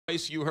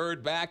You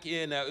heard back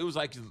in, it was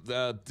like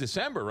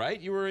December, right?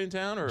 You were in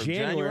town, or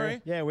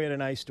January? Yeah, we had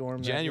an ice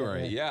storm.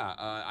 January,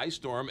 ice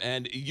storm.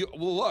 And,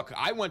 well, look,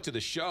 I went to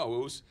the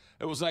show.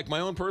 It was like my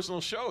own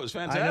personal show. It was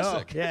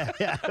fantastic. I know.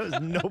 Yeah, there was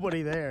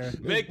nobody there.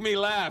 Make me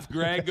laugh,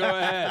 Greg. Go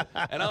ahead.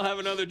 And I'll have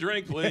another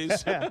drink,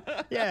 please.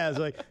 Yeah, I was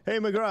like, hey,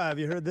 McGraw, have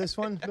you heard this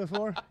one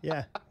before?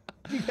 Yeah.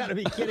 You got to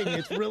be kidding me.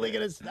 It's really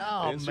going to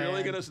snow, It's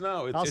really going to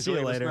snow. I'll see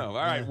you later. All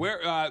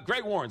right.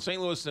 Greg Warren, St.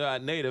 Louis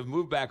native,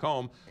 moved back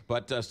home,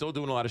 but still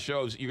doing a lot of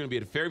shows. You're going to be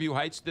at Fairview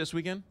Heights this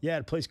weekend? Yeah,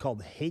 at a place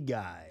called Hey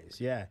Guys.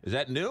 Yeah. Is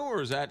that new,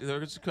 or is that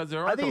because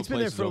there are I think it's been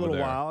there for a little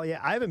there. while.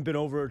 Yeah, I haven't been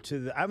over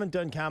to I haven't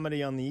done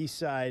comedy on the east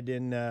side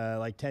in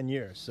like 10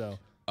 years, so.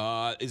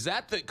 Is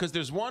that because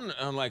there's one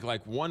on like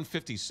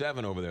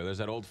 157 over there? There's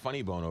that old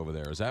Funny Bone over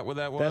there. Is that where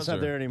that was? That's not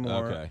there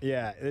anymore. Okay.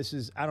 Yeah,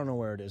 I don't know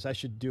where it is. I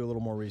should do a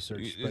little more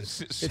research. But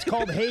it's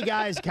called Hey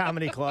Guys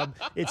Comedy Club.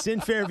 It's in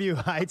Fairview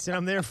Heights, and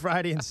I'm there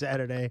Friday and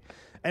Saturday.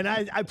 And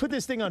I put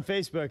this thing on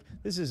Facebook.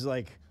 This is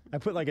like, I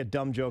put like a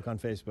dumb joke on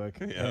Facebook.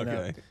 Yeah, and,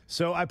 okay.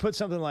 So I put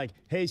something like,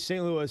 hey,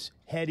 St. Louis,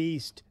 head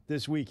east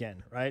this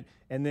weekend, right?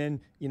 And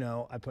then,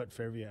 I put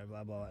Fairview,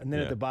 blah, blah. And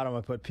then at the bottom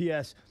I put,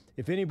 P.S.,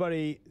 if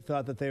anybody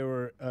thought that they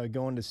were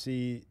going to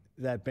see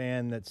that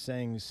band that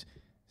sings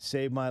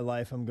Save My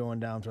Life, I'm Going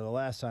Down for the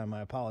Last Time,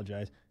 I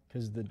apologize,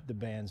 because the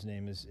band's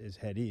name is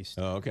Head East.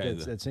 Oh, okay.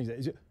 That sings that.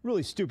 It's a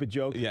really stupid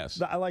joke.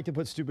 Yes. I like to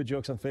put stupid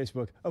jokes on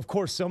Facebook. Of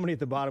course, somebody at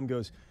the bottom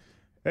goes,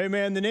 hey,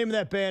 man, the name of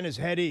that band is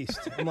Head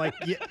East. I'm like,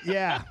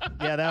 yeah,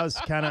 that was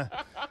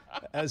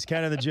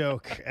kind of the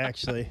joke,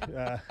 actually.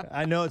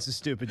 I know it's a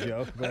stupid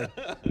joke, but.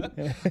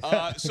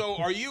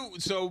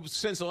 So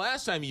since the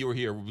last time you were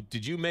here,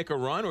 did you make a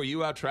run? Or are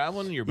you out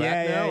traveling? You're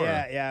back now?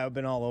 Yeah. I've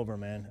been all over,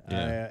 man.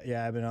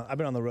 Yeah. I've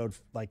been on the road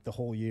like the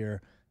whole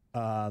year.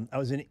 I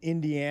was in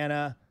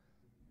Indiana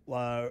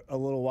a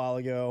little while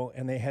ago,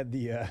 and they had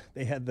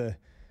the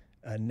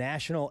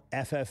National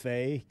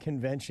FFA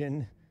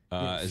convention.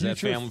 Is that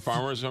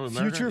Farmers of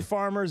America? Future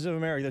Farmers of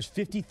America. There's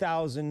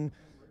 50,000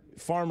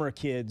 farmer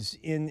kids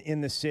in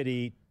the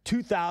city,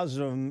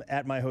 2,000 of them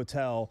at my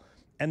hotel.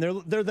 And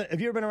have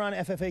you ever been around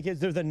FFA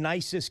kids? They're the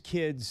nicest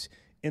kids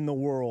in the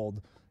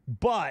world.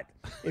 But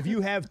if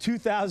you have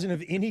 2,000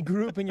 of any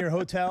group in your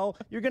hotel,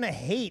 you're going to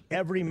hate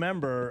every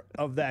member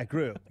of that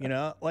group,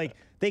 Like,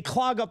 they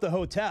clog up the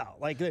hotel.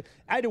 Like, I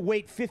had to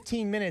wait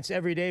 15 minutes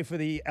every day for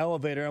the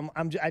elevator.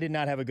 I did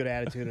not have a good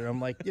attitude. And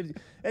I'm like,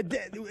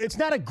 it's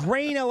not a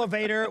grain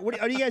elevator.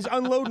 Are you guys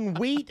unloading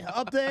wheat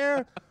up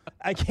there?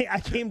 I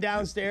came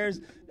downstairs.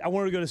 I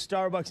wanted to go to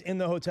Starbucks in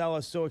the hotel. I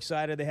was so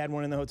excited. They had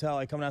one in the hotel.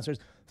 I come downstairs.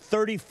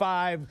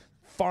 35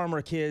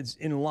 farmer kids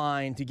in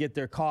line to get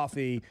their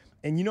coffee.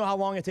 And you know how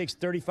long it takes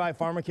 35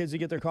 farmer kids to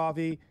get their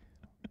coffee?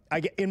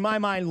 In my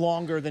mind,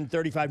 longer than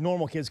 35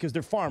 normal kids because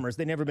they're farmers.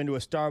 They've never been to a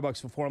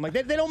Starbucks before. I'm like,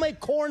 they don't make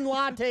corn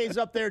lattes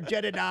up there,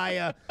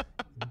 Jedediah,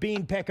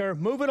 bean picker.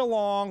 Move it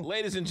along.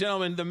 Ladies and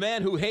gentlemen, the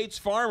man who hates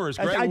farmers,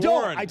 Greg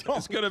Warren. I don't.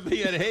 It's going to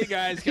be at Hey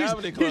Guys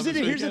Comedy Club.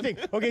 Here's the thing.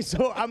 Okay,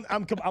 so I'm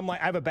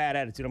like, I have a bad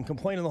attitude. I'm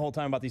complaining the whole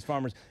time about these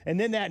farmers. And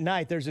then that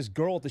night, there's this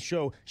girl at the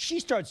show.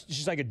 She's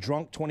like a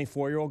drunk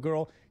 24-year-old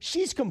girl.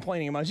 She's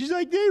complaining about it. She's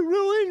like, they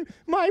ruined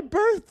my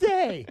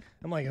birthday.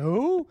 I'm like,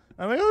 who?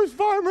 I'm like, those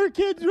farmer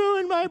kids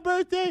ruined my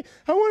birthday.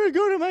 I want to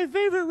go to my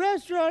favorite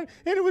restaurant,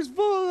 and it was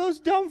full of those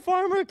dumb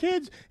farmer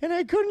kids, and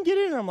I couldn't get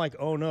in. And I'm like,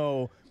 oh,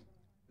 no.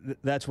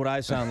 That's what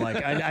I sound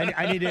like.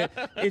 I need to.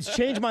 It's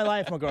changed my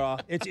life, McGraw.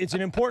 It's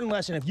an important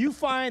lesson. If you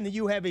find that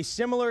you have a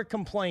similar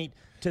complaint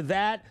to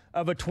that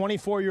of a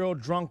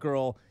 24-year-old drunk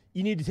girl,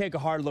 you need to take a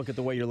hard look at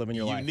the way you're living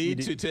your life. You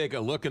need to take a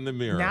look in the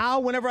mirror. Now,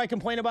 whenever I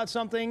complain about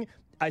something,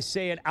 I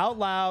say it out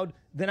loud,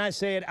 then I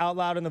say it out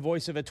loud in the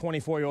voice of a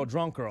 24-year-old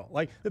drunk girl.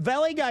 Like, the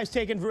valet guy's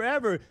taking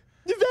forever.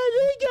 The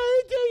valet guy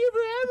is taking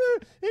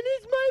forever, and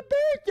it's my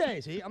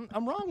birthday. See,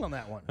 I'm wrong on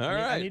that one. All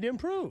right. I need to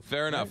improve.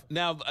 Fair enough. Right?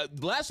 Now,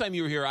 last time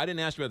you were here, I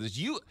didn't ask you about this.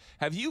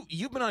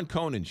 You've been on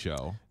Conan's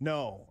show?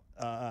 No.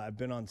 I've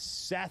been on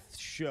Seth's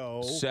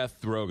show.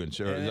 Seth Rogen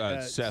show.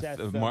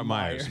 Seth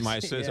Meyers.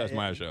 Seth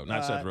Meyers show,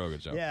 not Seth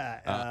Rogen show.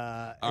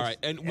 Yeah. All right.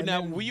 And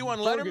now, were you on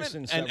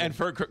Letterman? And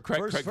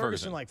Craig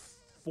Ferguson like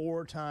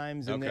 4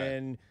 times, and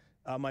then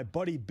my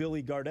buddy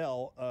Billy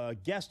Gardell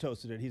guest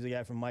hosted it. He's a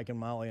guy from Mike and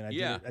Molly, and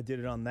I did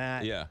it on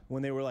that. Yeah.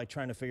 When they were like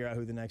trying to figure out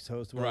who the next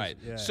host was. Right.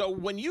 Yeah. So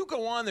when you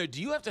go on there,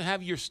 do you have to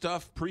have your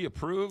stuff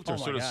pre-approved or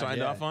sort of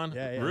signed off on?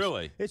 Yeah.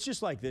 Really? It's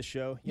just like this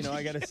show.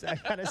 I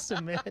gotta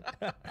submit.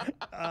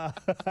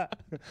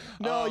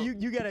 No,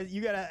 you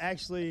gotta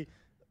actually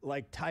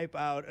like type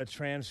out a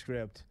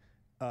transcript.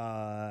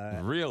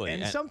 Really?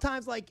 And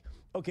sometimes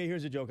okay,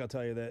 here's a joke I'll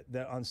tell you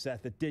that on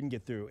Seth that didn't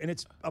get through, and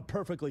it's a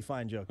perfectly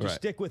fine joke. Just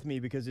stick with me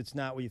because it's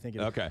not what you think it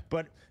is. Okay.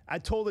 But I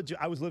told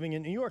I was living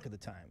in New York at the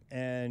time,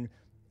 and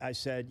I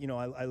said,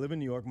 I live in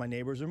New York. My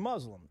neighbors are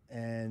Muslim,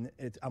 and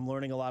I'm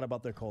learning a lot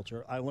about their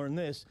culture. I learned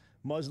this: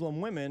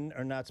 Muslim women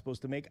are not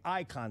supposed to make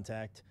eye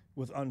contact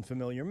with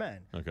unfamiliar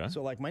men. Okay.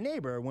 So, like my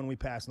neighbor, when we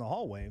pass in the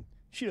hallway,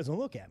 she doesn't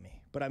look at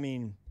me. But I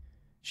mean,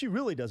 she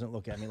really doesn't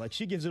look at me. Like,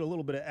 she gives it a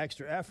little bit of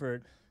extra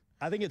effort.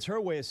 I think it's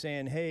her way of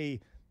saying, hey,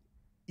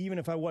 even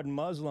if I wasn't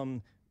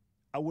Muslim,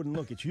 I wouldn't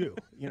look at you.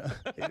 You know,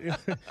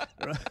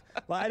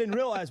 well, I didn't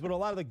realize, but a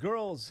lot of the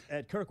girls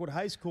at Kirkwood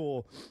High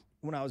School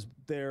when I was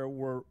there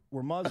were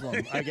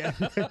Muslim, I guess.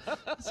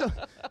 So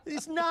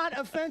it's not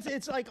offensive.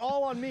 It's like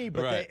all on me.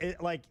 But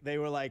Right.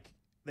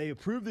 they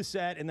approved the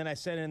set, and then I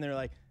sent in. They're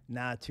like,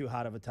 nah, too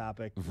hot of a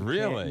topic.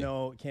 Really?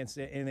 Can't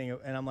say anything.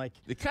 And I'm like,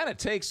 it kind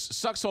of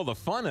sucks all the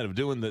fun out of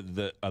doing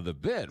the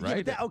bit,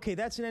 right? Yeah, okay,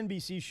 that's an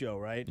NBC show,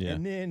 right? Yeah.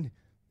 And then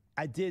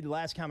I did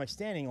Last Comic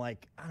Standing,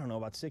 like, I don't know,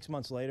 about 6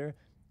 months later.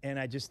 And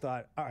I just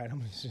thought, all right, I'm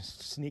going to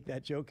just sneak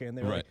that joke in.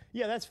 They were like,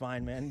 yeah, that's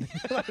fine, man.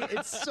 Like,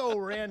 it's so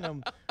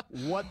random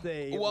what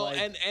they Well,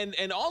 like.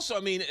 and also, I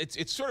mean,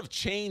 it's sort of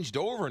changed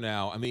over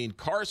now. I mean,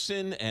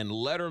 Carson and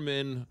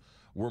Letterman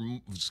were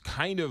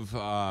kind of,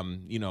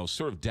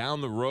 sort of down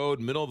the road,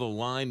 middle of the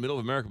line, middle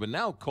of America. But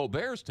now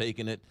Colbert's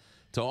taking it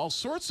to all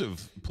sorts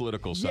of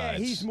political sides.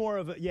 Yeah, he's more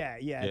of a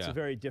it's a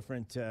very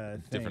different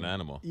thing. Different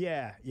animal.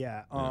 Yeah.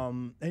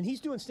 And he's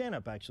doing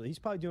stand-up, actually. He's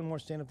probably doing more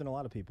stand-up than a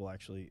lot of people,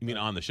 actually. You mean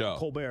on the show?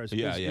 Colbert.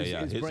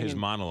 His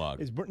monologue.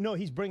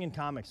 He's bringing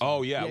comics.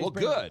 Oh, yeah. Well,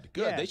 good.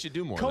 Yeah. They should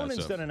do more Conan's of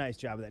that stuff. done a nice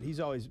job of that. He's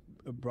always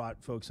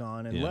brought folks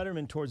on. And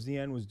Letterman, towards the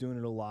end, was doing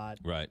it a lot.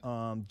 Right.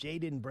 Jay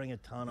didn't bring a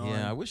ton on.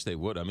 Yeah, I wish they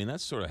would. I mean,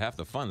 that's sort of half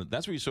the fun.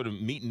 That's where you sort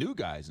of meet new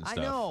guys and stuff.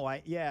 I know.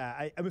 I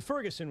mean,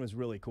 Ferguson was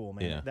really cool,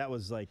 man. Yeah. That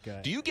was like...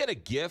 Do you get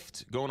a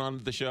gift going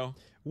on the show?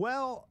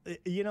 Well,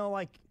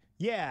 I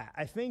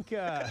think...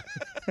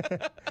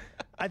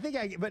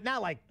 but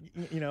not like,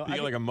 You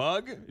get like a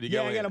mug?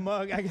 I got a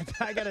mug.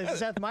 I got a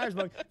Seth Meyers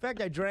mug. In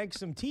fact, I drank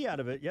some tea out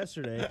of it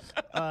yesterday,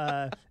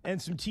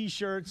 and some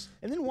T-shirts.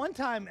 And then one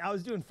time I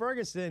was doing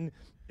Ferguson,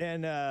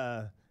 and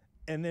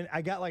then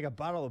I got like a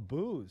bottle of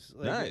booze,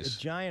 like a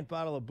giant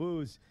bottle of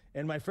booze.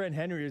 And my friend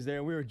Henry was there,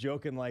 and we were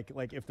joking like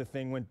if the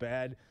thing went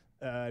bad,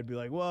 I'd be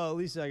like, well, at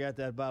least I got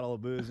that bottle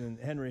of booze. And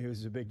Henry,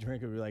 who's a big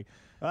drinker, would be like,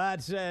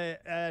 I'd say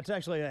it's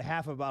actually a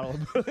half a bottle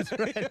of booze.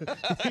 Right?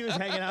 He was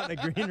hanging out in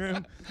the green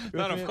room.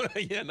 Not a full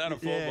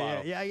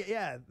bottle.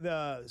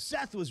 Yeah.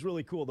 Seth was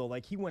really cool, though.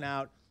 Like, he went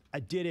out. I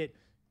did it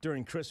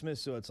during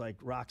Christmas, so it's like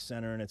Rock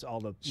Center, and it's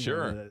all the,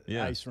 the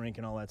ice rink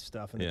and all that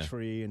stuff, and the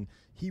tree. And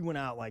he went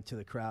out, like, to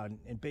the crowd,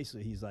 and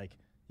basically he's like,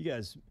 you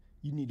guys,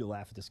 you need to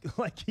laugh at this.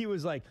 Like, he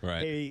was like,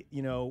 hey,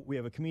 we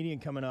have a comedian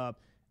coming up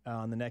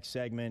on the next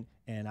segment,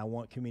 and I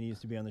want comedians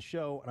to be on the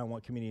show, and I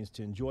want comedians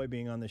to enjoy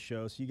being on the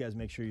show, so you guys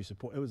make sure you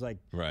support. It was like,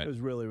 it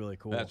was really, really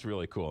cool. That's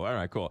really cool. All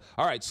right, cool.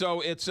 All right,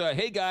 so it's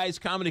Hey Guys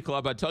Comedy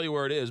Club. I'll tell you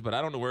where it is, but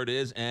I don't know where it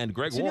is, and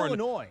Greg Warren,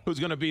 Illinois, who's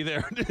going to be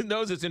there,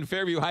 knows it's in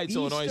Fairview Heights,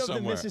 Illinois somewhere. East of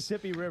the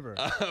Mississippi River.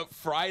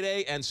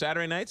 Friday and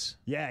Saturday nights?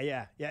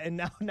 Yeah, and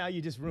now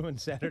you just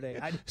ruined Saturday.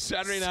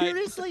 Saturday night.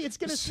 Seriously? It's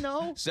going to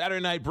snow?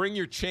 Saturday night, bring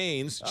your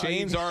chains.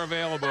 Chains are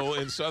available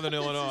in Southern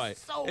Illinois. This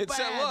is so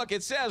bad. Look,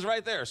 it says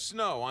right there,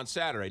 snow on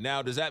Saturday.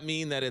 Now, does that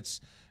mean that it's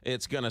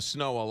going to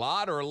snow a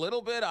lot or a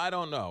little bit? I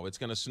don't know. It's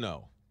going to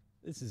snow.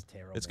 This is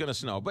terrible. It's going to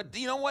snow. But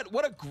you know what?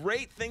 What a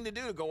great thing to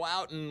do, to go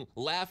out and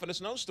laugh at a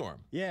snowstorm.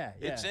 Yeah.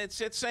 It's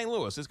St.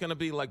 Louis. It's going to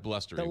be like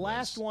blustery. The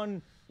last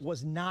one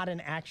was not an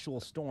actual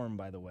storm,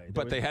 by the way.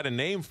 But they had a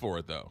name for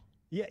it, though.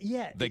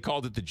 Yeah. They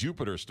called it the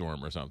Jupiter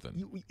storm or something.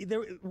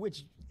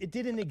 Which it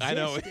didn't exist. I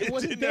know. It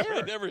wasn't there.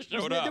 It never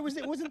showed up. It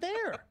wasn't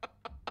there.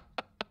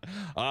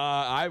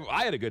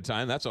 I had a good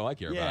time. That's all I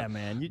care about. Yeah,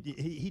 man.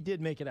 He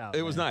did make it out.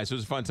 It was nice. It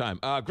was a fun time.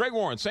 Greg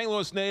Warren, St.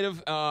 Louis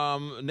native,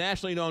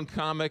 nationally known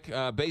comic,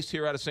 based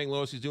here out of St.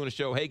 Louis. He's doing a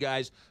show. Hey,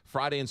 guys,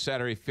 Friday and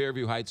Saturday,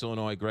 Fairview Heights,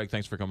 Illinois. Greg,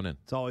 thanks for coming in.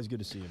 It's always good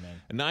to see you,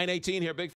 man. 9:18 here. Big